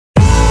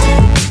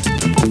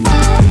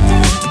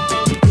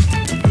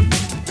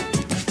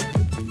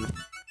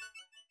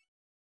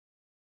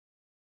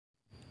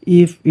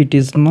If it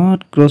is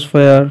not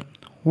crossfire,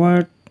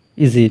 what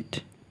is it?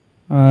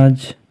 আজ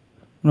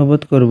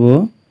অনুবাদ করব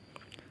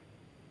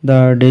the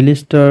daily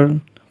star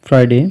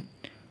Friday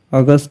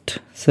August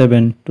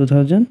 7,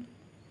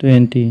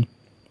 2020।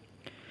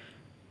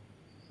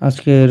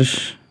 আজকের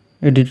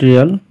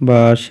editorial বা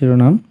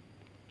শিরোনাম,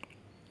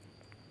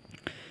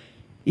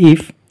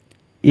 if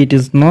it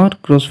is not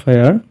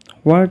Crossfire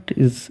what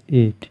is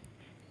it.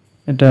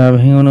 এটা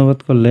ভেঙে অনুবাদ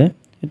করলে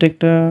এটা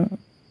একটা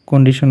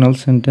কন্ডিশনাল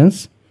সেন্টেন্স।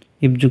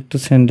 ইফযুক্ত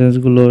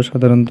সেন্টেন্সগুলো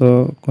সাধারণত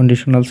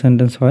কন্ডিশনাল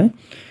সেন্টেন্স হয়।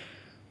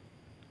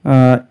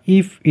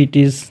 If it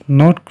is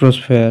not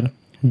Crossfire,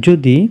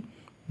 যদি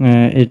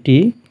এটি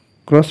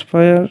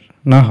ক্রসফায়ার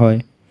না হয়।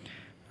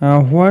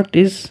 হোয়াট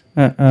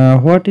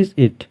ইজ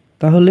ইট,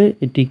 তাহলে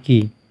এটি কি?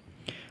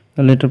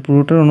 তাহলে এটা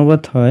পুরোটার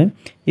অনুবাদ হয়,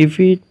 if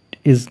it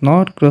is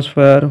not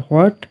Crossfire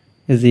what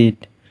is it.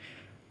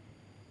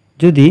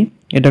 যদি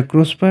এটা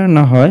ক্রসফায়ার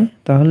না হয়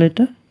তাহলে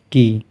এটা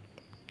কি?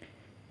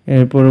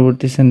 এর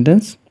পরবর্তী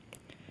sentence,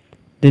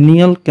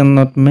 Denial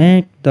cannot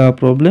make the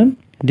problem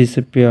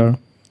disappear।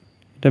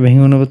 এটা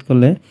ভেঙে অনুবাদ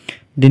করলে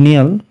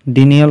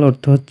ডিনিয়াল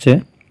অর্থ হচ্ছে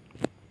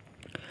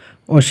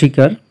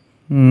অস্বীকার।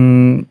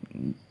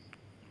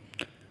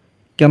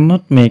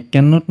 ক্যানট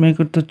মেক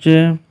অর্থ হচ্ছে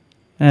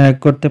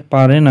করতে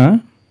পারে না।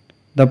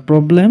 দ্য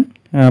প্রবলেম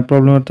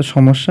অর্থ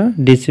সমস্যা।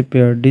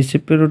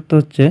 ডিসিপিয়ার অর্থ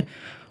হচ্ছে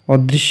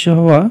অদৃশ্য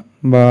হওয়া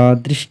বা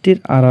দৃষ্টির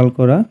আড়াল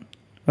করা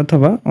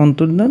অথবা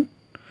অন্তর্ধান।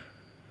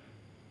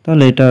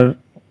 তাহলে এটার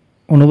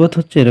অনুবাদ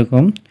হচ্ছে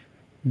এরকম,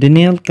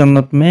 ডিনিয়াল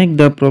ক্যানট মেক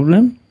দ্য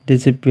প্রবলেম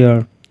ডিসিপিয়ার।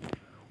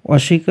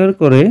 অস্বীকার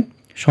করে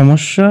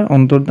সমস্যা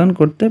অন্তর্ধান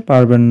করতে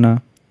পারবেন না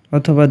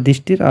অথবা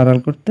দৃষ্টির আড়াল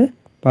করতে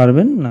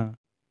পারবেন না।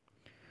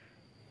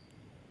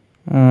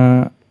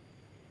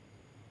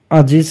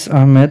 Aziz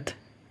Ahmed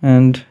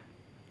and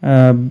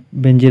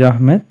Benazir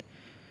Ahmed.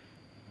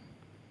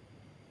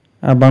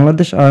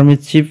 Bangladesh army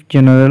chief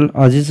general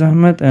Aziz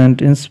Ahmed and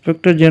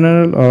inspector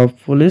general of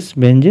police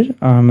Benazir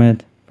Ahmed.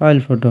 File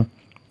photo.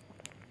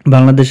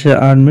 বাংলাদেশের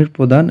আর্মির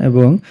প্রধান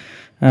এবং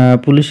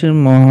পুলিশের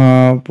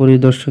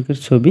মহাপরিদর্শকের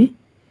ছবি।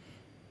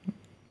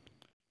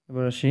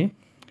 এবার আসি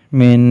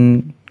মেন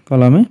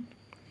কলামে।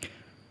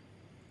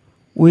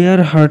 We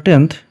are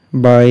হার্টেন্ড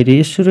by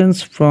reassurance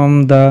from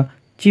the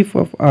chief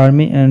of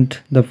army and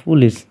the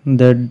police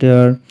that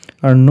there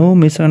R no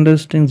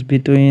misunderstandings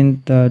between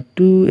the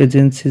two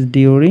agencies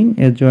during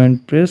a joint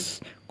press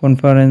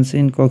conference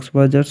in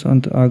Cox's Bazar on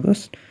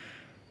August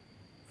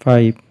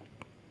 5।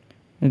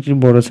 একটি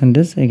বড়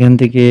সেন্টেন্স, এখান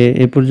থেকে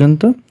এ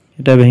পর্যন্ত।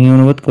 এটা ভেঙে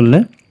অনুবাদ করলে,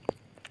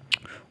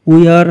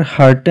 উই আর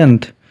হার্টেন্ড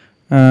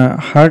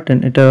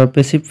এটা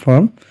প্যাসিভ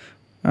ফর্ম।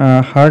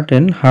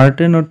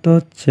 হার্টেন অর্থ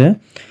হচ্ছে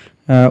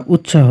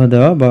উৎসাহ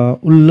দেওয়া বা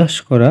উল্লাস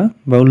করা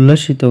বা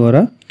উল্লাসিত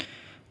করা।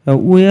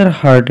 উই আর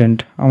হার্টেন্ড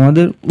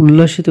আমাদের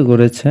উল্লাসিত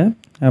করেছে,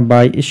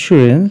 বাই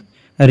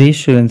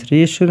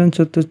রিঅ্যাসুরেন্স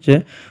অর্থ হচ্ছে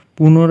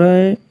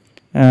পুনরায়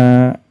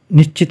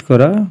নিশ্চিত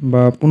করা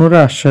বা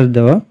পুনরায় আশ্বাস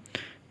দেওয়া।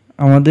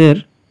 আমাদের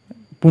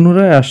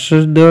পুনরায়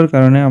আশ্বাস দেওয়ার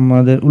কারণে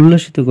আমাদের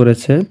উল্লাসিত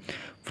করেছে।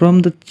 From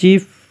the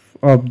chief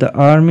of the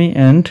army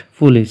and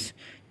police.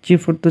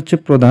 Chief অর্থ হচ্ছে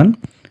প্রধান,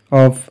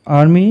 অফ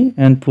আর্মি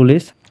অ্যান্ড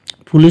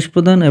পুলিশ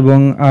প্রধান এবং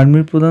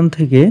আর্মির প্রধান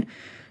থেকে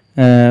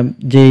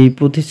যেই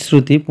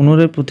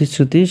পুনরায়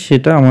প্রতিশ্রুতি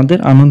সেটা আমাদের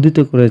আনন্দিত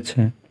করেছে।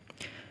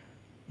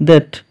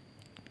 That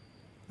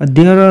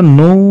there R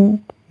no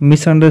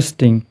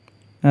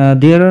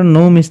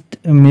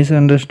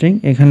misunderstanding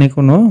এখানে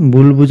কোনো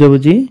ভুল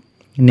বুঝাবুঝি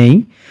নেই।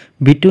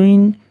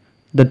 বিটুইন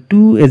দ্য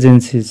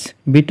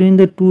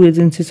টু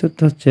এজেন্সিস অর্থ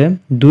হচ্ছে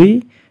দুই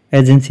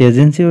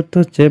এজেন্সি অর্থ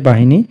হচ্ছে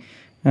বাহিনী।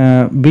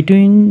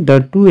 বিটুইন দ্য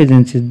টু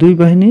এজেন্সিস দুই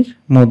বাহিনীর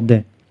মধ্যে।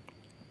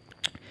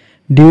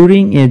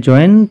 During a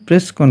joint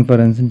press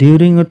conference,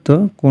 during অর্থ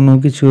কোনো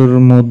কিছুর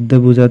মধ্যে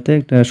বোঝাতে,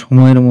 একটা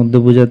সময়ের মধ্যে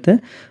বোঝাতে।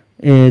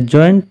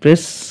 জয়েন্ট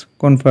প্রেস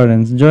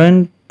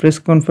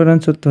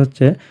কনফারেন্স অর্থ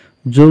হচ্ছে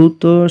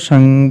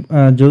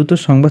যৌথ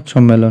সংবাদ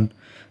সম্মেলন।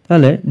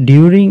 তাহলে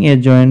during a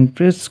joint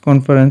press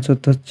conference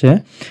অর্থ হচ্ছে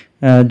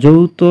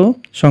যৌথ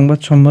সংবাদ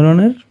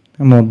সম্মেলনের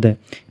মধ্যে।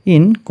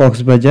 ইন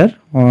কক্সবাজার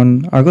অন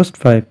আগস্ট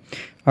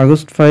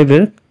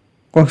 5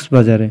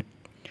 কক্সবাজারে।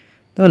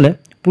 তাহলে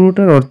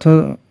পুরোটার অর্থ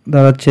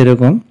দাঁড়াচ্ছে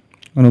এরকম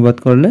অনুবাদ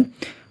করলে,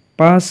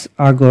 5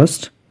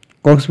 আগস্ট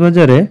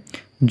কক্সবাজারে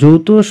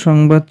যৌথ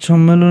সংবাদ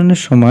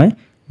সম্মেলনের সময়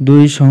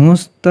দুই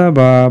সংস্থা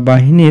বা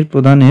বাহিনীর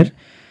প্রধানের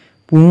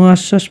পুনঃ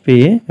আশ্বাস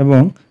পেয়ে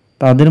এবং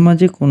তাদের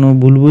মাঝে কোনো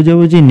ভুল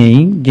বোঝাবুঝি নেই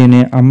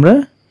জেনে আমরা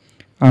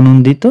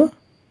আনন্দিত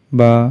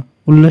বা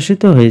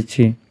উল্লাসিত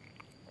হয়েছি।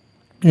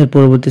 এর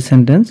পরবর্তী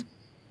sentence,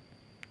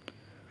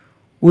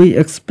 we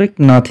expect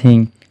nothing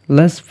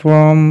less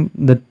from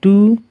the two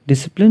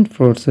discipline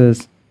forces.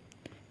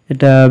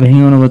 এটা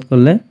ভেঙে অনুবাদ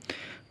করলে,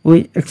 উই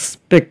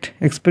এক্সপেক্ট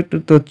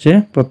অর্থ হচ্ছে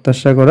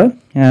প্রত্যাশা করা,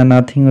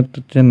 নাথিং অর্থ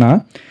হচ্ছে না,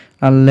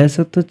 আর লেস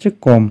অর্থ হচ্ছে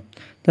কম।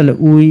 তাহলে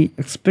উই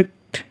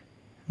এক্সপেক্ট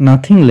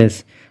নাথিং লেস,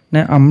 না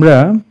আমরা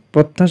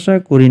প্রত্যাশা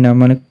করি না,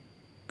 মানে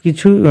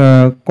কিছু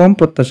কম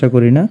প্রত্যাশা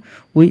করি না।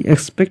 উই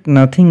এক্সপেক্ট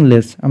নাথিং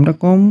লেস আমরা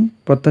কম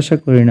প্রত্যাশা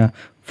করি না।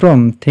 ফ্রম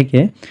থেকে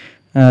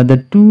দ্য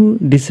টু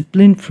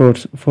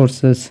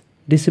ফোর্সেস,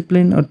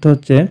 ডিসিপ্লিন অর্থ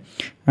হচ্ছে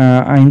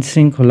আইন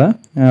শৃঙ্খলা,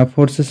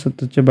 ফোর্সেস অর্থ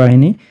হচ্ছে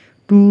বাহিনী,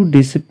 টু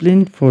ডিসিপ্লিন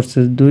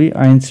ফোর্সেস দুই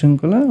আইন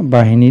শৃঙ্খলা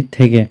বাহিনী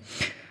থেকে।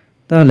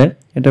 তাহলে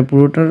এটা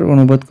পুরোটার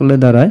অনুবাদ করলে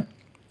দাঁড়ায়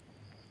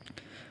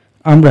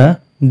আমরা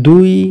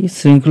দুই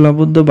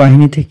শৃঙ্খলাবদ্ধ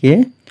বাহিনী থেকে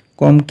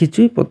কম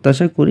কিছুই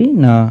প্রত্যাশা করি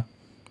না।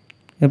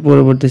 এর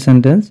পরবর্তী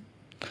sentence,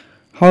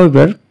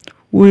 however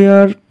we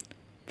are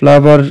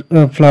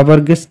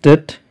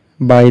flabbergasted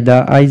by the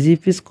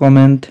IGP's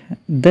comment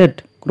that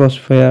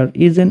crossfire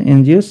is an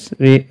NGO's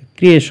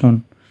creation.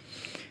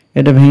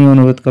 এটা ভেঙে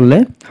অনুবাদ করলে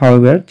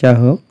হাউএভার যা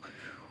হোক,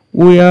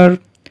 উই আর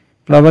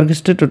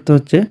flabbergasted অর্থ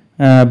হচ্ছে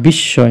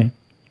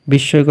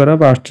বিস্ময় করা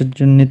বা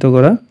আশ্চর্যান্বিত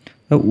করা।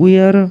 উই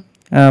আর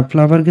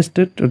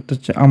flabbergasted অর্থ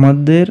হচ্ছে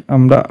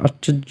আমরা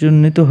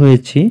আশ্চর্যান্বিত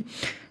হয়েছি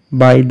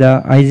বাই দ্য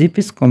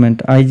আইজিপিস কমেন্ট,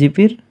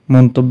 আইজিপির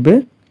মন্তব্যে,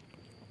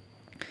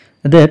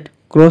 that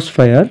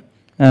Crossfire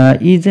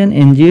is an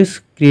NGOs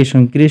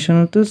creation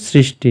অর্থ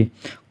সৃষ্টি,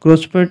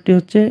 ক্রসফায়ারটি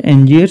হচ্ছে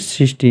এনজিওর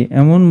সৃষ্টি,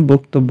 এমন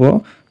বক্তব্য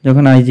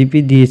যখন আইজিপি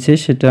দিয়েছে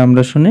সেটা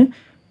আমরা শুনে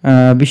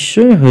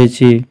বিস্ময়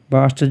হয়েছি বা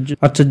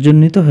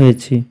আশ্চর্যান্বিত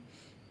হয়েছি।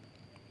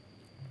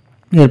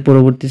 এর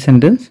পরবর্তী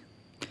sentence,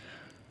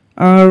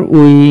 R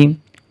we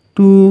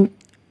two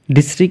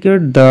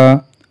disregard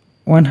the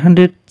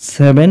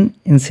 107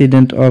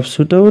 incident of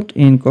shootout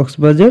in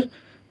Coxbazar,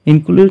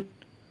 include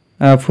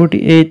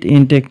 48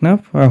 in Teknaf,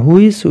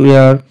 which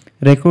were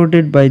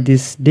recorded by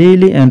this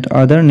daily and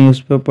other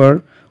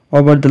newspaper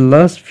over the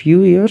last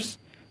few years,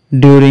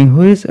 during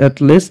which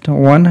at least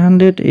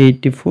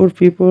 184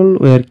 people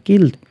were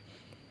killed.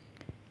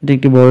 এটা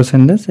একটি বড়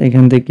sentence,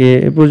 এখান থেকে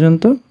এ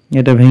পর্যন্ত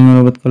এটা ভেঙে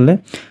অনুবাদ করলে,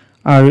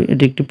 আর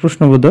এটি একটি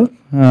প্রশ্নবোধক।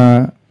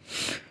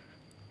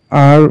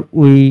 আর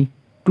উই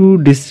টু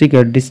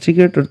ডিসরিগার্ড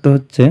অর্থ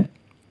হচ্ছে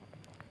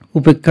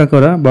উপেক্ষা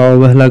করা বা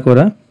অবহেলা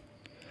করা।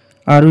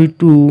 আর we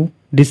two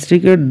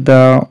disregard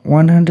the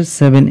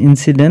 107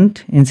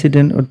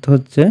 incident অর্থ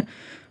হচ্ছে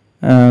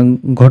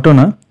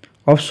ঘটনা,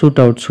 অফ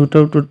শুটআউট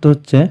অর্থ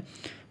হচ্ছে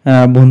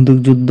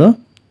বন্দুকযুদ্ধ,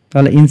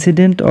 তাহলে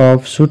ইনসিডেন্ট অফ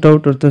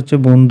শুটআউট অর্থ হচ্ছে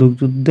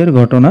বন্দুকযুদ্ধের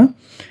ঘটনা,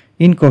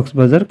 ইন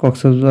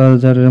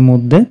কক্সবাজারের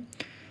মধ্যে।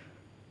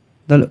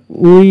 তাহলে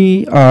we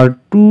are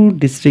two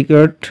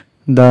disregard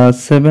the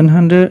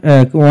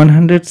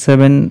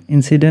 107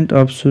 incident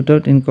of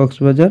shootout in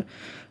Cox's Bazar,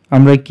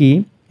 আমরা কি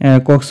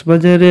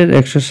কক্সবাজারের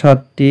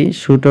 107টি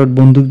শুটআউট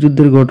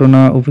বন্দুকযুদ্ধের ঘটনা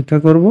উপেক্ষা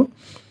করব।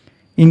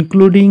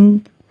 ইনক্লুডিং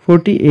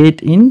 48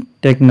 ইন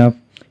টেকনাফ,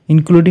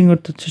 ইনক্লুডিং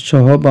অর্থ হচ্ছে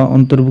সহ বা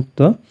অন্তর্ভুক্ত,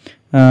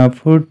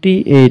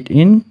 48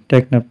 ইন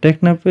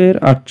টেকনাফের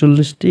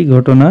 48টি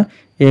ঘটনা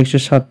এই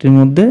 107টির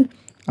মধ্যে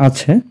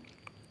আছে।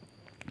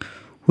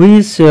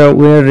 হুইচ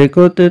ওয়ার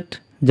রেকর্ডেড,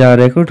 যা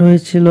রেকর্ড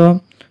হয়েছিল,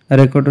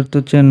 রেকর্ড অর্থ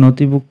হচ্ছে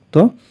নথিভুক্ত,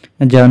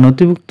 যা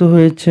নথিভুক্ত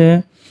হয়েছে,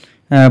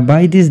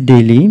 বাই দিস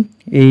ডেইলি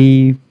এই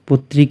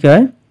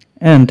পত্রিকায়,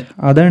 অ্যান্ড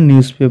আদার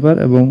নিউজপেপার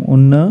এবং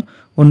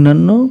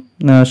অন্যান্য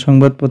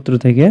সংবাদপত্র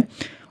থেকে,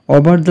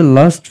 over the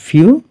last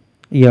few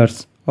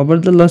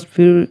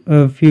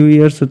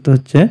years অর্থ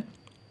হচ্ছে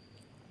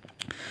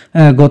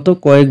গত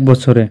কয়েক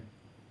বছরে।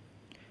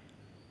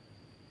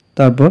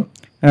 তারপর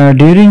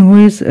during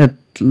which at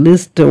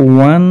least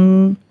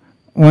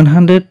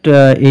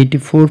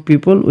 184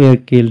 people were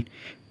killed.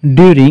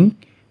 During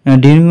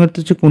অর্থ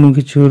হচ্ছে কোনো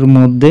কিছুর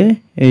মধ্যে,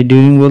 এই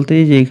ডিউরিং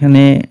বলতেই যে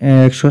এখানে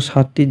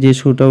 107টি যে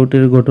শুট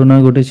আউটের ঘটনা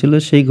ঘটেছিল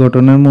সেই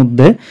ঘটনার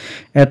মধ্যে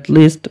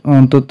অ্যাটলিস্ট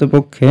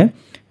অন্ততপক্ষে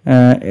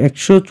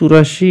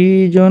 184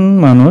 জন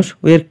মানুষ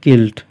ওয়ার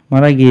কিল্ড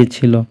মারা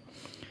গিয়েছিল।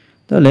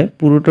 তাহলে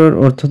পুরোটার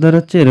অর্থ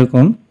দাঁড়াচ্ছে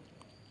এরকম,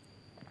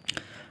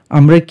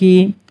 আমরা কি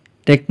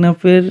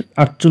টেকনাফের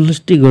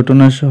 48টি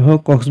ঘটনা সহ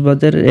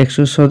কক্সবাজারের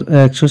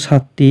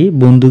 107টি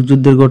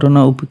বন্দুকযুদ্ধের ঘটনা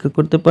উপেক্ষা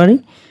করতে পারি,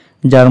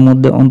 যার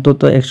মধ্যে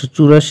অন্তত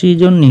 184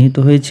 জন নিহত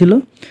হয়েছিল,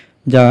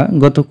 যা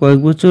গত কয়েক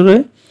বছরে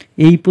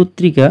এই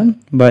পত্রিকা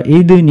বা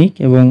এই দৈনিক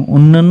এবং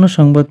অন্যান্য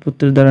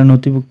সংবাদপত্রের দ্বারা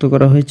নথিভুক্ত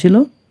করা হয়েছিল।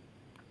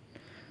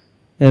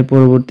 এর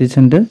পরবর্তী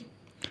sentence,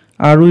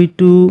 R we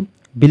to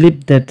believe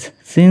that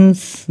since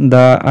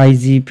the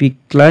IGP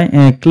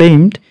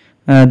claimed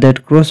that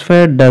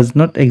crossfire does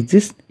not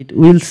exist, it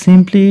will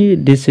simply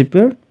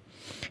disappear.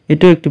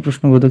 এটাও একটি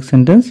প্রশ্নবোধক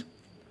সেন্টেন্স,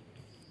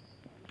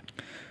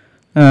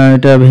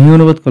 এটা ভেঙে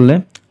অনুবাদ করলে,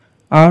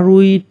 আর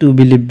উই টু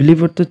বিলিভ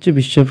অর্থ হচ্ছে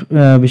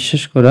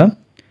বিশ্বাস করা,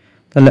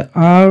 তাহলে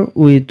আর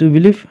উই টু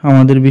বিলিভ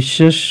আমাদের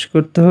বিশ্বাস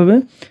করতে হবে,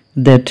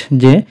 দ্যাট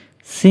যে,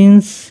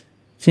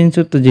 সিন্স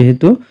অর্থ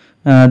যেহেতু,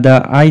 দ্য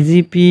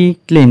আইজিপি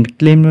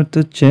ক্লেম অর্থ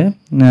হচ্ছে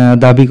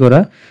দাবি করা,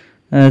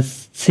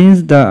 সিন্স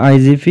দ্য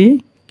আইজিপি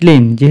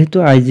ক্লেম যেহেতু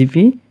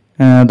আইজিপি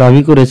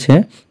দাবি করেছে,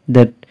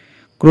 that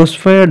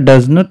Crossfire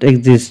does not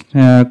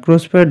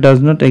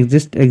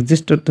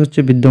exist অর্থ হচ্ছে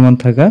বিদ্যমান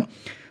থাকা,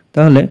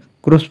 তাহলে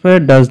ক্রসফায়ার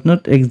ডাজ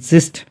নট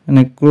এক্সিস্ট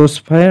মানে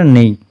ক্রসফায়ার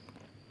নেই।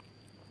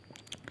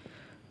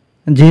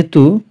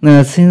 যেহেতু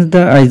since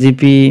the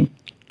IGP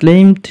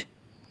claimed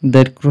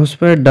that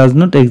Crossfire does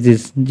not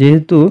exist,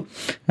 যেহেতু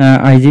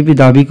আইজিপি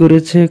দাবি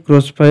করেছে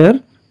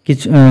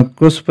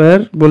ক্রসফায়ার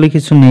বলে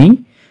কিছু নেই,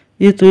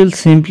 it will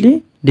simply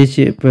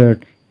disappeared.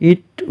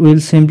 It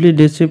will simply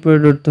disappear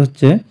অর্থ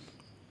হচ্ছে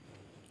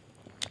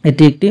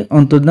এটি একটি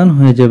অন্তর্ধান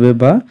হয়ে যাবে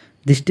বা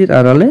দৃষ্টির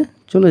আড়ালে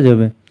চলে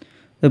যাবে।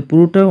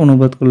 পুরোটা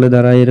অনুবাদ করলে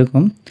দাঁড়ায়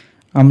এরকম: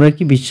 আমরা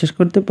কি বিশ্বাস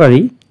করতে পারি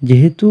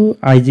যেহেতু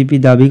আইজিপি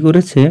দাবি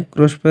করেছে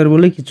ক্রসফায়ার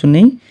বলে কিছু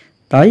নেই,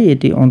 তাই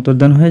এটি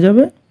অন্তর্ধান হয়ে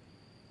যাবে?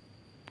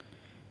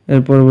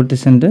 এর পরবর্তী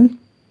sentence: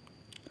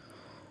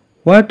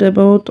 What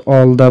about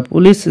all the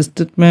police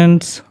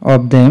statements of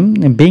them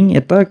being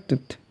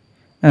attacked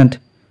and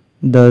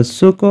the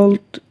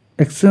so-called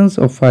exchange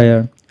of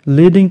fire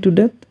leading to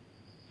death?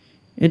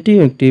 এটিও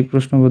একটি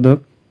প্রশ্নবোধক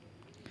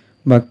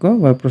বাক্য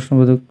বা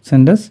প্রশ্নবোধক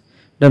সেন্টেন্স।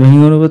 এটা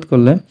ভেঙে অনুবাদ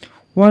করলে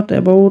What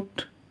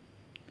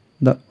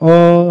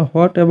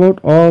about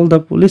all the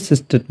police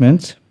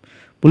statements?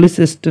 Police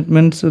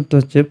statements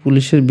হচ্ছে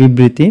পুলিশের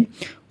বিবৃতি।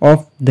 অফ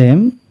দেম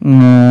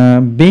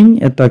বিং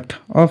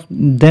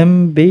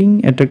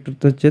অ্যাটাকড,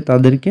 হচ্ছে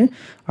তাদেরকে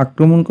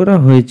আক্রমণ করা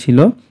হয়েছিল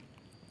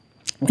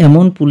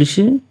এমন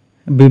পুলিশের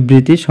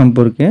বিবৃতি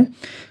সম্পর্কে।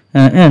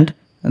 অ্যান্ড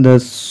দ্য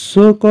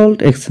সো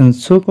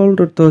কল্ড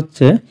অর্থ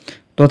হচ্ছে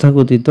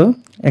তথাকথিত।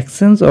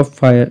 এক্সচেঞ্জ অফ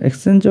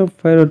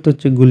ফায়ার অর্থ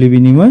হচ্ছে গুলি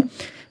বিনিময়।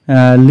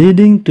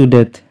 লিডিং টু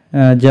ডেথ,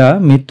 যা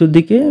মৃত্যুর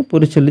দিকে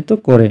পরিচালিত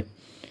করে।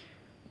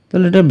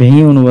 তাহলে এটা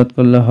ভেঙে অনুবাদ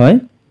করলে হয়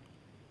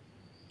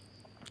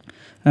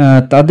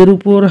তাদের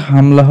উপর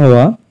হামলা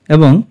হওয়া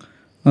এবং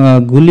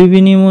গুলি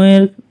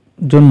বিনিময়ের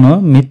জন্য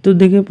মৃত্যুর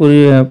দিকে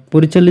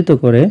পরিচালিত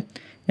করে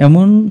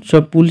এমন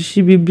সব পুলিশি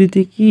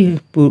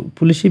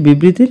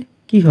বিবৃতির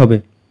কি হবে?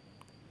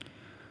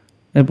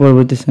 এর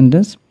পরবর্তী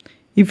sentence: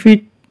 if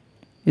it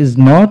is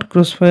not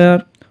Crossfire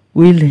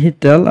will he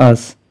tell us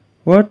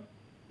what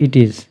it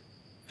is?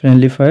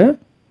 Friendly fire.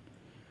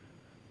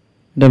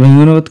 এটা ভেঙে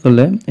অনুবাদ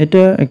করলে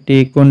এটা একটি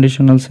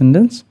conditional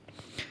sentence.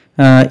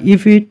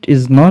 If it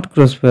is not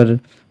Crossfire,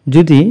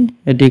 যদি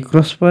এটি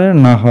ক্রসফায়ার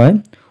না হয়,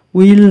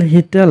 উইল হি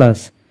টেল আস,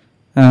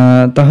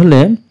 তাহলে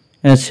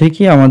সে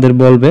কি আমাদের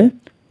বলবে?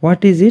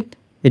 হোয়াট ইজ ইট,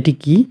 এটি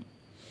কি?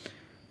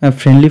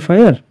 ফ্রেন্ডলি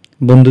ফায়ার,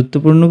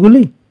 বন্ধুত্বপূর্ণ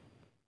গুলি।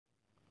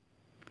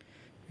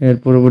 এর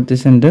পরবর্তী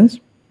sentence: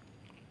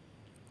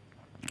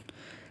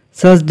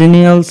 such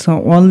denials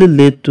only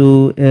lead to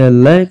a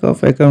lack of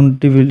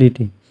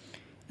accountability,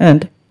 and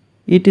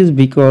it is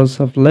because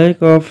of lack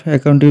of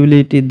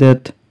accountability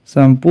that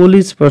some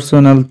police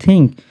personnel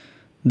think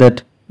that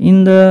in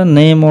the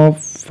name of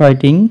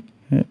fighting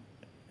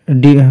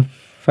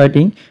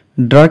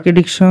drug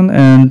addiction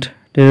and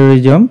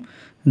terrorism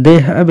they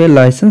have a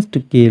license to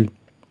kill.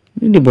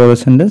 এটি বড়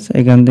sentence,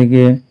 এখান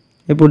থেকে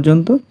এ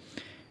পর্যন্ত।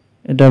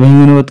 এটা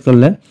ভেঙে অনুবাদ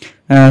করলে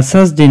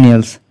such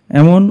denials,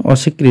 এমন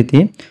অস্বীকৃতি,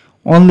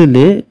 only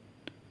lead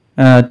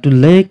to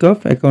lack of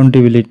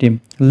accountability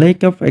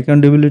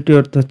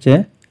অর্থ হচ্ছে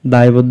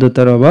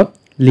দায়বদ্ধতার অভাব,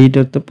 লিড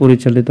অর্থ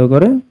পরিচালিত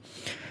করে।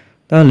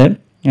 তাহলে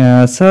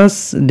such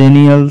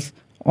denials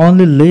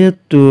only lead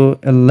to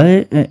a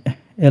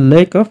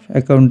lack of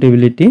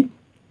accountability,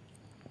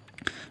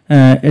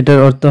 এটার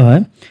অর্থ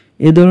হয়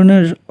এ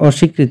ধরনের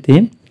অস্বীকৃতি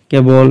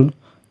কেবল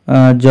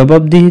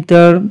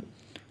জবাবদিহিতার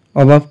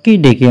অভাবকেই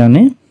ডেকে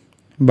আনে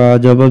বা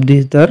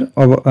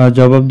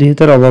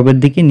জবাবদিহিতার অভাবের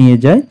দিকে নিয়ে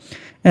যায়।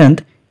 And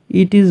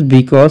it is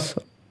because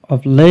of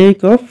lack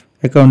of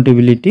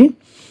accountability,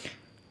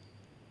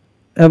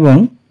 এবং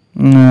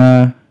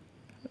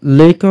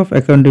ল্যাক অফ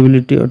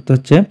অ্যাকাউন্টেবিলিটি অর্থ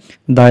হচ্ছে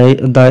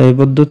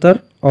দায়বদ্ধতার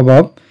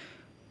অভাব।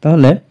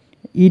 তাহলে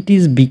it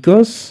is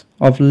because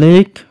of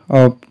lack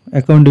of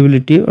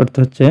accountability অর্থ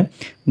হচ্ছে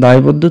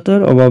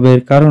দায়বদ্ধতার অভাবের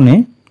কারণে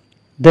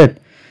দ্যাট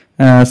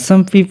সাম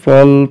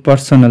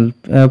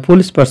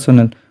পুলিশ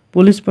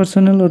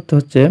পার্সোনাল অর্থ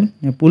হচ্ছে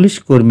পুলিশ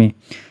কর্মী।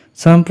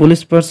 সাম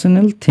পুলিশ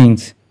পার্সোনাল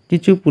থিংস,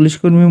 কিছু পুলিশ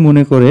কর্মী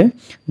মনে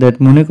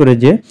করে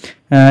যে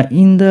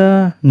in the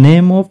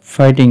name of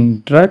fighting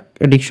drug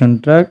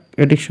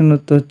addiction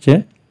অর্থ হচ্ছে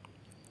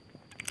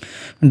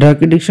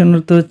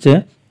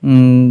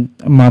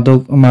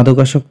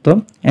মাদকাসক্ত,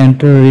 অ্যান্ড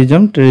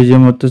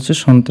টেরোরিজম অর্থ হচ্ছে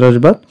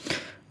সন্ত্রাসবাদ।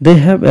 দে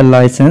হ্যাভ এ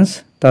লাইসেন্স,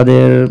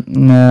 তাদের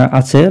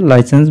আছে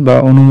লাইসেন্স বা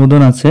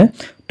অনুমোদন আছে,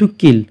 টু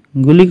কিল,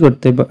 গুলি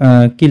করতে,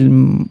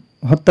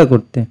 হত্যা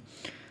করতে।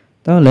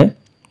 তাহলে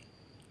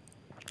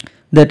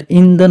that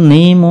in the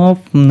name of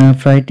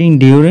fighting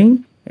during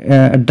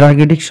drug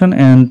addiction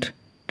and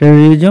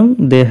terrorism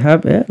they have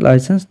a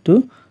licence to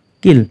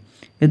kill,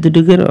 এ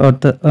দুটির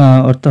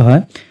অর্থ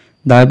হয়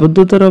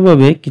দায়বদ্ধতার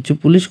অভাবে কিছু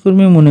পুলিশ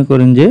কর্মী মনে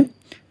করেন যে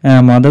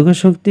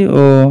মাদকাসক্তি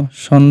ও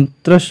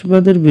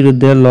সন্ত্রাসবাদের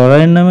বিরুদ্ধে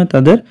লড়াইয়ের নামে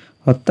তাদের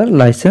হত্যার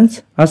লাইসেন্স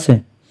আছে।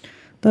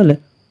 তাহলে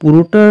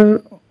পুরোটার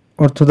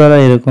অর্থ দ্বারা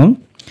এরকম: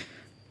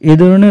 এ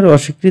ধরনের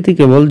অস্বীকৃতি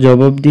কেবল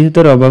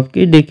জবাবদিহিতার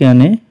অভাবকেই ডেকে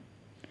আনে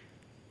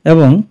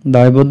এবং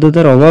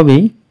দায়বদ্ধতার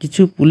অভাবেই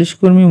কিছু পুলিশ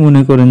কর্মী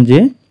মনে করেন যে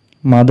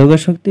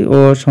মাদকাসক্তি ও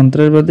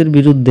সন্ত্রাসবাদের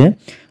বিরুদ্ধে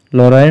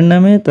লড়াইয়ের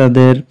নামে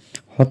তাদের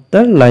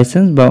হত্যার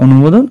লাইসেন্স বা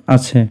অনুমোদন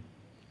আছে।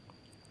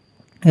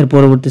 এর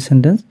পরবর্তী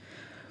সেন্টেন্স: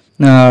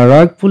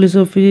 রাগ police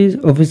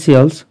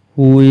officials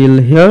who will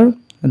here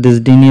this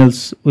ডিনিয়ালস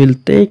will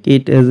take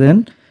it as an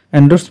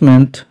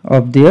endorsement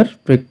of their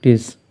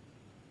practice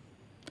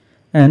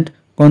and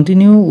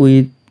continue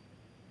with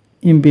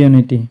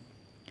impunity.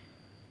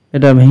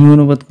 এটা ভেঙে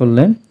অনুবাদ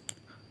করলে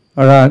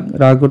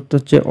রাগ অর্থ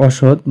হচ্ছে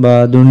অসৎ বা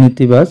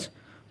দুর্নীতিবাজ।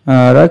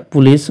 রাগ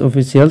পুলিশ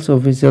অফিসিয়ালস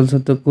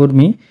অর্থ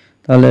কর্মী,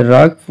 তাহলে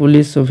রাগ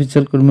পুলিশ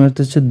অফিসিয়াল কর্মী অর্থ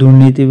হচ্ছে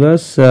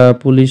দুর্নীতিবাজ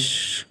পুলিশ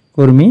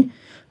কর্মী।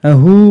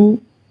 হু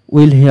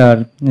উইল হিয়ার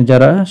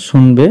যারা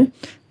শুনবে,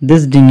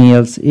 দিস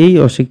ডিনিয়ালস এই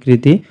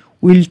অস্বীকৃতি,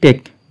 উইল টেক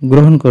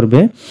গ্রহণ করবে,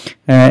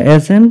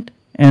 এজেন্ট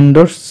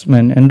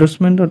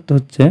এন্ডোর্সমেন্ট অর্থ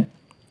হচ্ছে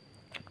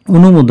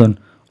অনুমোদন,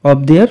 অফ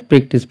দেয়ার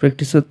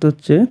প্র্যাকটিস অর্থ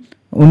হচ্ছে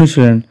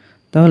অনুশীলন,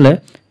 তাহলে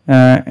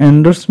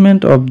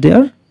এন্ডোর্সমেন্ট অফ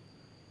দেয়ার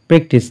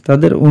প্র্যাকটিস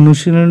তাদের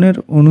অনুশীলনের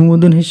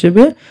অনুমোদন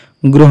হিসেবে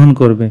গ্রহণ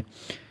করবে।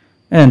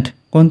 অ্যান্ড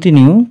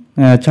কন্টিনিউ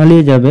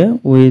চালিয়ে যাবে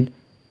উইথ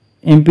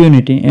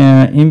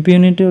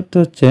ইম্পিউনিটি অর্থ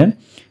হচ্ছে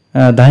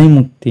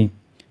দায়মুক্তি,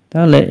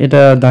 তাহলে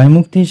এটা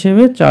দায়মুক্তি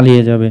হিসেবে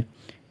চালিয়ে যাবে।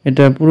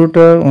 এটা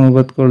পুরোটা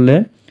অনুবাদ করলে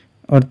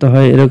অর্থ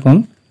হয় এরকম,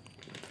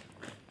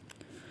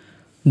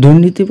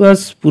 দুর্নীতিবাজ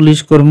পুলিশ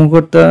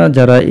কর্মকর্তা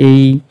যারা এই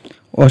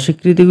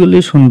অস্বীকৃতিগুলি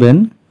শুনবেন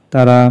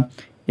তারা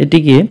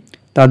এটিকে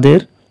তাদের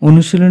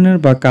অনুশীলনের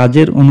বা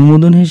কাজের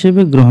অনুমোদন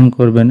হিসেবে গ্রহণ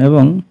করবেন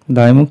এবং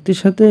দায়মুক্তির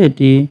সাথে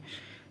এটি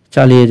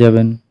চালিয়ে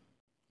যাবেন।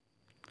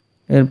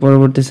 এর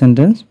পরবর্তী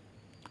sentence,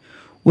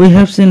 We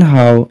have seen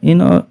how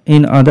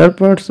in other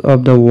parts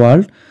of the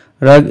world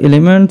rogue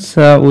elements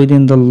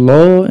within the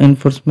law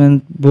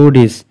enforcement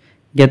bodies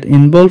get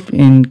involved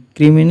in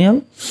criminal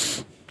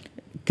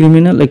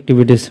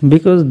activities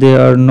because they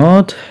are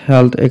not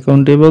held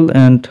accountable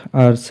and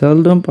are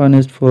seldom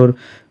punished for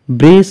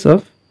breach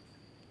of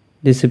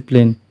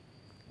discipline.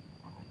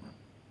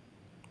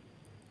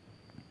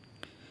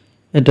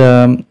 এটা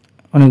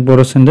অনেক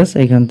বড় sentence,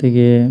 এখান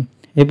থেকে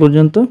এই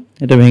পর্যন্ত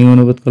এটা ভেঙে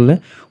অনুবাদ করলে,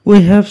 উই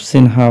হ্যাভ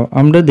সিন হাউ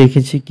আমরা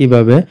দেখেছি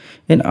কিভাবে,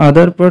 in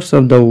other parts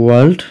of the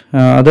world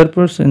other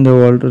parts in the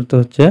world অর্থ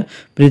হচ্ছে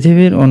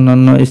পৃথিবীর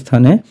অন্যান্য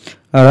স্থানে,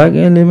 রাগ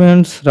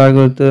এলিমেন্টস রাগ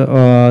অর্থ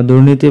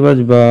দুর্নীতিবাজ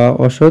বা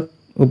অসৎ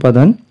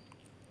উপাদান,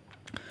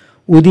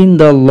 within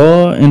the law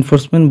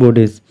enforcement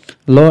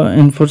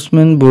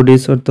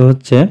bodies অর্থ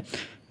হচ্ছে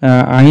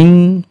আইন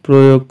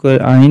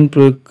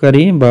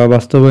প্রয়োগকারী বা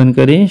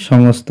বাস্তবায়নকারী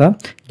সংস্থা,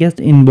 গেট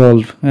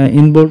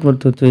ইনভলভ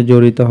অর্থ হচ্ছে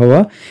জড়িত হওয়া,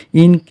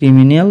 ইন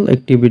ক্রিমিনাল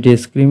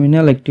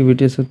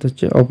অ্যাক্টিভিটিস অর্থ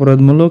হচ্ছে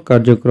অপরাধমূলক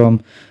কার্যক্রম,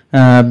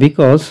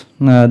 বিকজ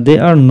দে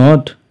আর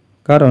নট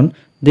কারণ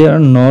দে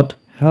আর নট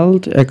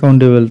হেল্ড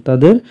অ্যাকাউন্টেবল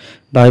তাদের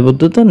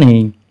দায়বদ্ধতা নেই,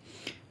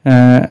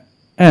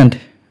 অ্যান্ড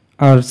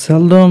আর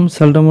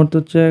সেলডম অর্থ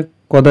হচ্ছে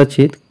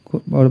কদাচিৎ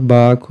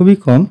বা খুবই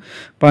কম,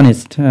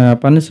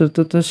 পানিশ অর্থ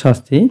হচ্ছে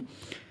শাস্তি,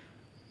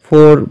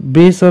 ফর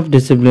ব্রিচ অফ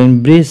ডিসিপ্লিন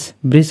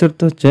ব্রিচ অর্থ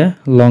হচ্ছে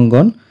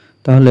লঙ্ঘন,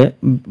 তাহলে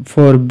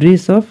ফর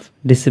ব্রিচ অফ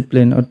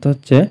ডিসিপ্লিন অর্থ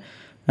হচ্ছে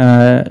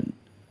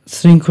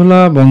শৃঙ্খলা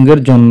ভঙ্গের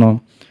জন্য।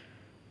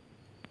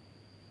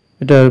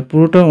 এটার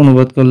পুরোটা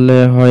অনুবাদ করলে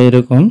হয়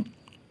এরকম,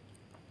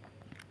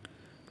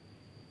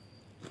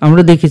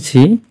 আমরা দেখেছি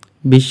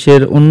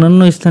বিশ্বের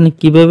অন্যান্য স্থানে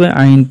কিভাবে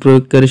আইন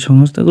প্রয়োগকারী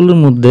সংস্থাগুলোর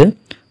মধ্যে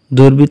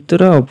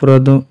দুর্বৃত্তরা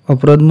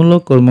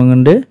অপরাধমূলক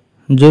কর্মকাণ্ডে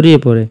জড়িয়ে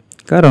পড়ে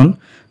কারণ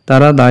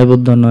তারা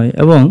দায়বদ্ধ নয়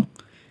এবং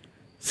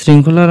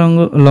শৃঙ্খলা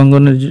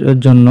লঙ্ঘনের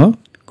জন্য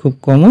খুব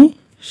কমই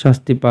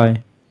শাস্তি পায়।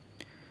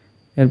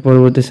 এর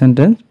পরবর্তী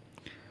sentence,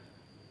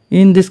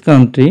 in this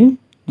country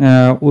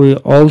we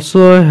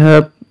also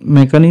have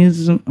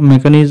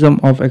mechanism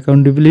of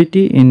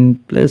accountability in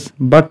place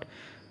but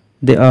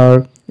they are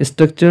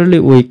structurally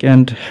weak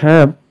and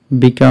have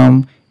become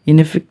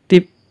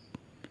ineffective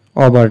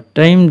over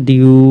time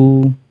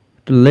due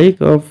to lack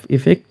of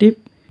effective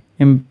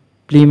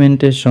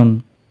implementation.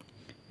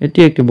 এটি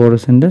একটি বড়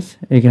সেন্টেন্স,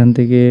 এখান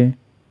থেকে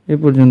এ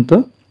পর্যন্ত।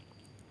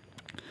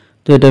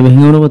 তো এটা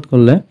ভেঙে অনুবাদ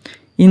করলে,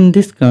 ইন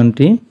দিস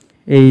কান্ট্রি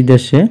এই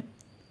দেশে,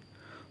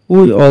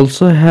 উই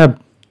অলসো হ্যাভ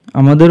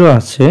আমাদেরও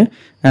আছে,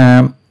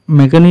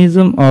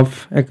 মেকানিজম অফ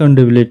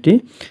অ্যাকাউন্টেবিলিটি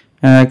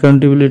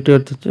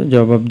অর্থ হচ্ছে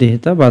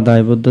জবাবদিহিতা বা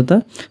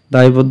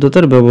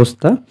দায়বদ্ধতার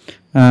ব্যবস্থা,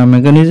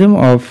 মেকানিজম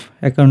অফ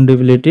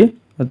অ্যাকাউন্টেবিলিটি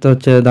অর্থ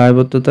হচ্ছে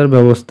দায়বদ্ধতার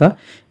ব্যবস্থা,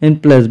 in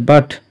place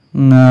but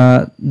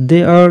they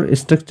R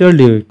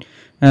স্ট্রাকচারলি week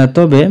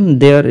তবে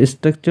দে আর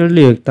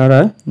স্ট্রাকচারলি উইক তারা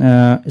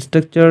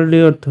স্ট্রাকচারলি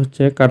অর্থ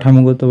হচ্ছে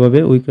কাঠামোগতভাবে,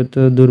 উইক অর্থ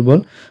দুর্বল,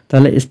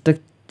 তাহলে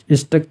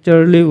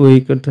স্ট্রাকচারলি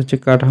উইক অর্থ হচ্ছে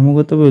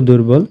কাঠামোগতভাবে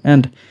দুর্বল,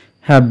 অ্যান্ড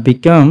হ্যাভ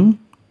বিকাম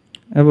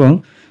এবং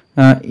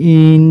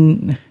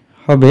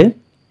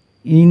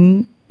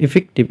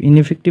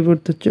ইনএফেক্টিভ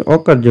অর্থ হচ্ছে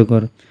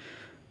অকার্যকর,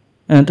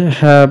 অ্যান্ড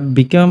হ্যাভ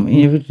বিকাম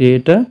ইনএফেক্টিভ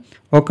এটা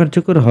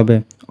অকার্যকর হবে,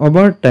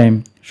 ওভার টাইম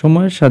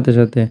সময়ের সাথে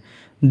সাথে,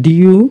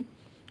 ডিউ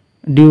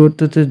অর্থ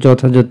হচ্ছে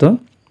যথাযথ,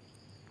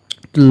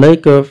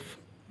 like of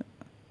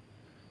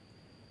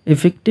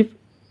effective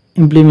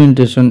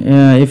implementation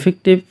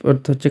effective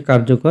অর্থ হচ্ছে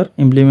কার্যকর,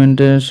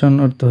 ইমপ্লিমেন্টেশন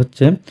অর্থ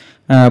হচ্ছে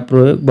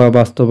প্রয়োগ বা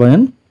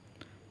বাস্তবায়ন।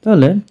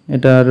 তাহলে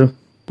এটার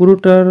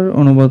পুরোটার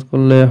অনুবাদ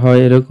করলে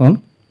হয় এরকম,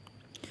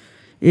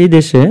 এই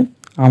দেশে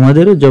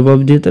আমাদেরও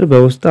জবাবদিহিতার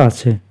ব্যবস্থা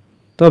আছে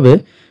তবে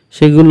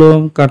সেগুলো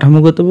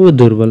কাঠামোগতভাবে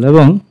দুর্বল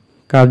এবং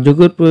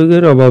কার্যকর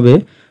প্রয়োগের অভাবে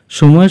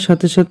সময়ের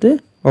সাথে সাথে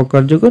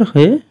অকার্যকর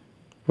হয়ে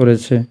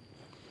পড়েছে।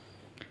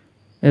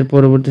 এর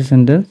পরবর্তী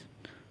sentence,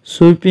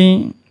 sweeping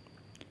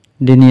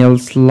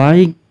denials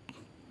like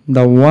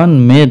the one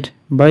made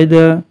by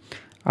the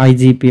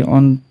IGP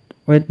on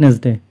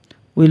Wednesday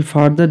will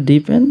further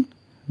deepen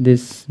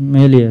this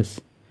malaise.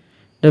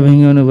 এটা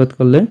ভেঙে অনুবাদ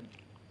করলে,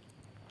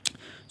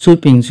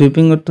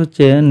 সুইপিং অর্থ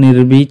হচ্ছে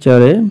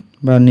নির্বিচারে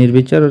বা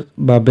নির্বিচার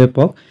বা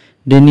ব্যাপক,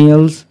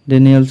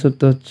 ডেনিয়ালস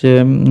অর্থ হচ্ছে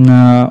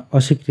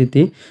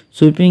অস্বীকৃতি,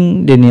 সুইপিং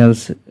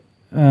ডেনিয়ালস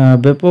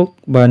ব্যাপক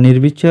বা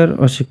নির্বিচার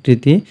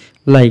অস্বীকৃতি,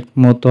 লাইক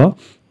মতো,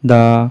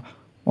 the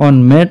on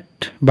made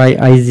by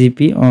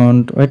IGP on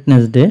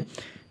Wednesday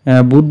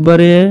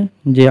বুধবারে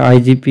যে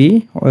আইজিপি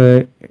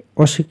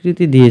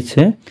অস্বীকৃতি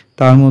দিয়েছে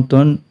তার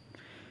মতন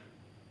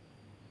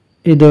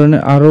এই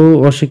ধরনের আরও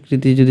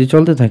অস্বীকৃতি যদি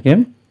চলতে থাকে,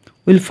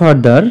 উইল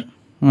ফার্দার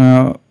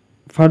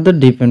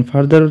ডিপেন্ড,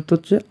 ফার্দার অর্থ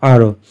হচ্ছে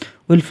আরও,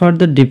 উইল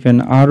ফার্দার ডিপেন্ড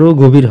আরও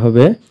গভীর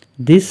হবে,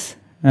 দিস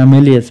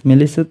মেলিয়াস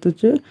অর্থ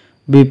হচ্ছে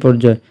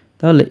বিপর্যয়,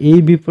 তাহলে এই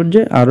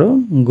বিপর্যয় আরও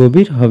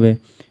গভীর হবে।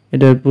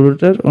 এটার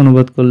পুরোটার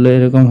অনুবাদ করলে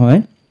এরকম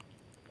হয়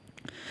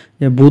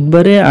যে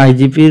বুধবারে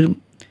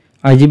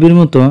আইজিপির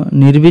মতো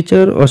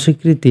নির্বিচার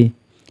অস্বীকৃতি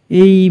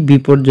এই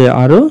বিপর্যয়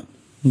আরও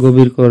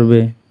গভীর করবে।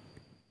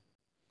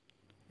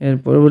 এর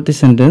পরবর্তী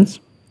sentence,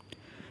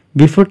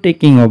 before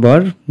taking over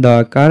the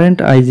current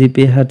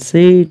IGP had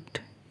said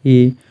he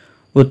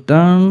would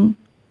turn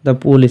the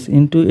police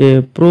into A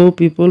pro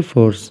people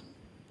force.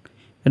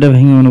 এটা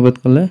ভেঙে অনুবাদ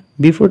করলে,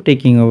 before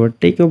taking over,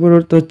 take over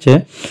অর্থ হচ্ছে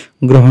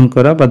গ্রহণ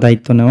করা বা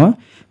দায়িত্ব নেওয়া,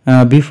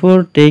 বিফোর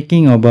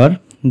টেকিং ওভার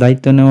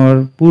দায়িত্ব নেওয়ার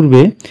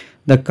পূর্বে,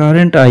 দ্য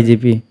কারেন্ট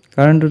আইজিপি,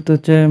 কারেন্ট অর্থ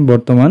হচ্ছে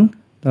বর্তমান,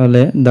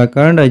 তাহলে দ্য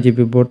কারেন্ট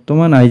আইজিপি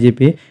বর্তমান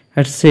আইজিপি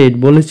হ্যাড সেড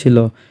বলেছিল,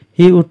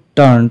 হি উড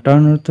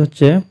টার্ন অর্থ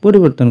হচ্ছে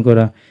পরিবর্তন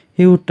করা,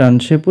 হি উড টার্ন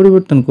সে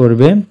পরিবর্তন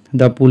করবে,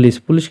 দ্য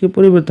পুলিশকে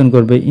পরিবর্তন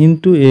করবে,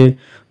 into a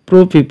pro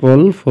people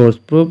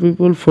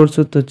force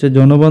অর্থ হচ্ছে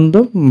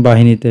জনবান্ধব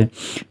বাহিনীতে।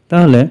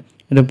 তাহলে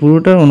এটা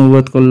পুরোটার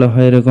অনুবাদ করলে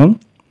হয় এরকম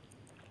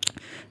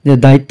যে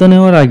দায়িত্ব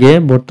নেওয়ার আগে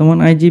বর্তমান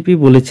আইজিপি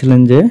বলেছিলেন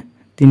যে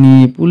তিনি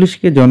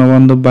পুলিশকে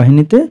জনবান্ধব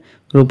বাহিনীতে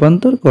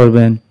রূপান্তর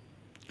করবেন।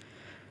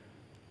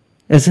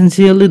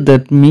 Essentially,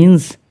 that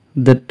means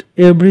that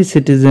every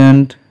citizen,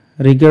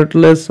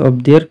 regardless of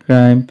their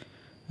crime,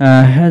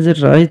 has a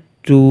right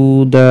to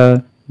the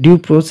due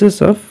process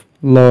of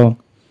law.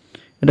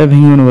 এটা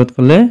ভেঙে অনুবাদ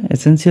করলে,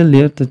 এসেন্সিয়ালি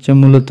অর্থ হচ্ছে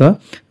মূলত,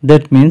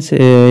 দ্যাট মিনস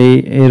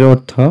এর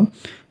অর্থ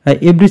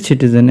এভরি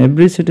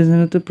সিটিজেন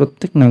হচ্ছে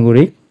প্রত্যেক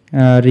নাগরিক,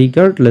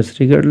 রিগার্ডলেস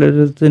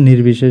হচ্ছে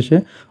নির্বিশেষে,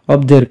 অফ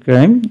দেয়ার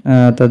ক্রাইম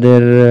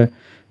তাদের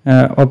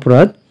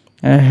অপরাধ,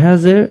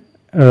 হ্যাজ এ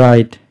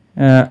রাইট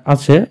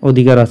আছে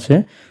অধিকার আছে,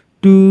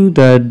 to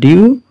the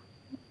due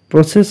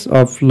process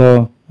of law,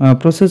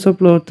 process of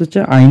law অর্থ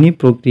হচ্ছে আইনি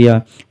প্রক্রিয়া,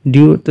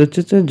 ডিউ অর্থ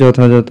হচ্ছে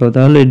যথাযথ,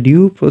 তাহলে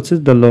ডিউ প্রসেস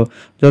দ্য ল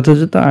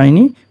যথাযথ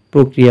আইনি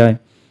প্রক্রিয়ায়।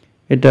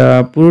 এটা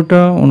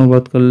পুরোটা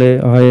অনুবাদ করলে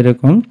হয়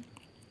এরকম,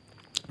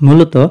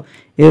 মূলত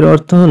এর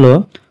অর্থ হলো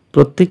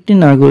প্রত্যেকটি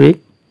নাগরিক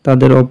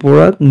তাদের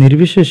অপরাধ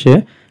নির্বিশেষে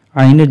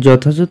আইনের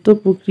যথাযথ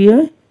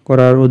প্রক্রিয়ায়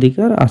করার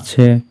অধিকার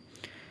আছে।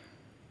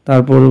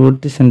 তার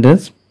পরবর্তী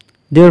sentence,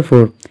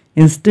 therefore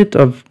instead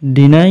of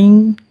denying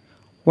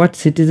what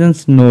citizens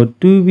know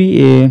to be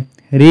a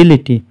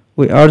reality,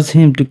 we urge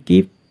him to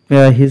keep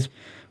his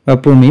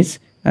promise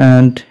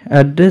and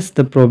address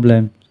the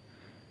problem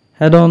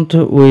head on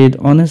with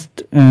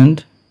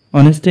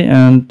honesty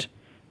and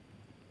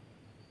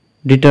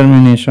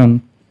determination.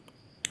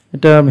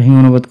 এটা ভেঙে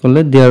অনুবাদ করলে,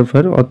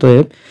 therefore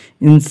অতএব,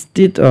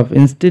 instead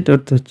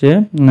অর্থ হচ্ছে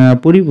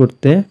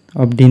পরিবর্তে,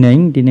 of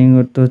denying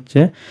অর্থ হচ্ছে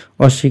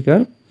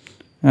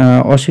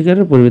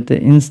অস্বীকারের পরিবর্তে,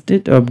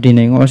 ইনস্টেড অফ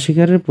ডিনাইং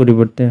অস্বীকারের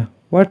পরিবর্তে,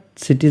 হোয়াট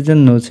সিটিজেন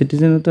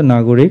অর্থ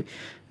নাগরিক,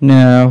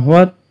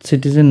 হোয়াট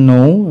সিটিজেন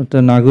অর্থ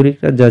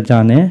নাগরিকরা যা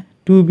জানে,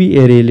 টু বি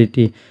এ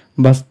রিয়েলিটি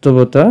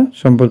বাস্তবতা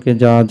সম্পর্কে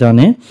যা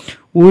জানে,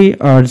 উই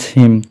আর্জ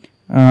হিম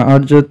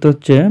আর্জ অর্থ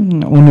হচ্ছে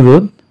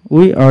অনুরোধ,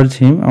 উই আর্জ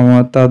হিম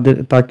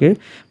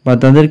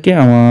তাদেরকে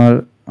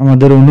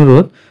আমাদের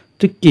অনুরোধ,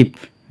 টু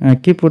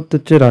কিপ অর্থ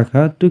হচ্ছে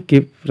রাখা, টু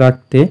কিপ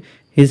রাখতে,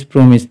 হিজ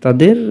প্রমিস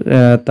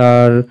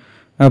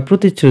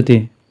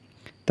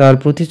তার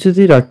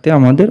প্রতিশ্রুতি রাখতে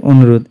আমাদের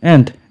অনুরোধ,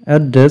 and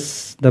address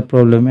the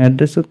problem,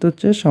 address অর্থ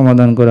হচ্ছে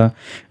সমাধান করা,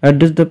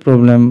 অ্যাড্রেস দ্য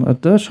প্রবলেম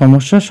অর্থ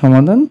সমস্যার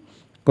সমাধান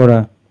করা,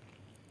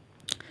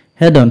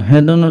 হেড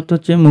অন অর্থ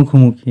হচ্ছে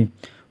মুখোমুখি,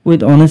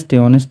 উইথ অনেস্টি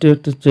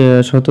অর্থ হচ্ছে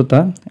সততা,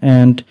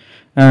 অ্যান্ড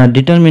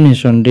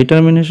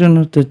ডিটারমিনেশন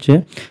অর্থ হচ্ছে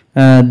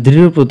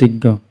দৃঢ়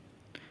প্রতিজ্ঞ।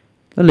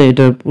 তাহলে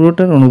এটার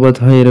পুরোটার অনুবাদ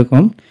হয়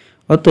এরকম,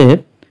 অতএব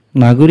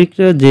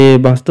নাগরিকরা যে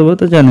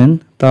বাস্তবতা জানেন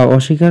তা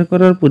অস্বীকার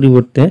করার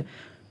পরিবর্তে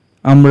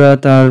আমরা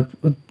তার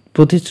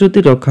প্রতিশ্রুতি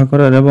রক্ষা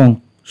করার এবং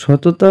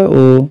সততা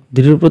ও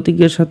দৃঢ়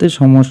প্রতিজ্ঞার সাথে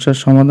সমস্যার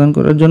সমাধান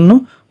করার জন্য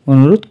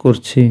অনুরোধ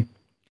করছি।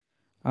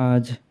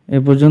 আজ এ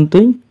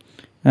পর্যন্তই।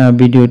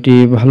 ভিডিওটি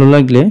ভালো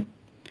লাগলে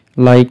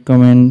লাইক,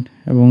 কমেন্ট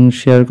এবং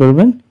শেয়ার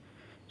করবেন,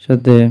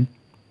 সাথে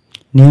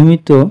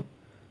নিয়মিত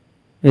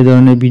এ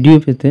ধরনের ভিডিও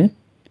পেতে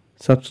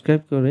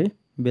সাবস্ক্রাইব করে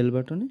বেল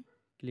বাটনে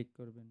ক্লিক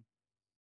করবেন।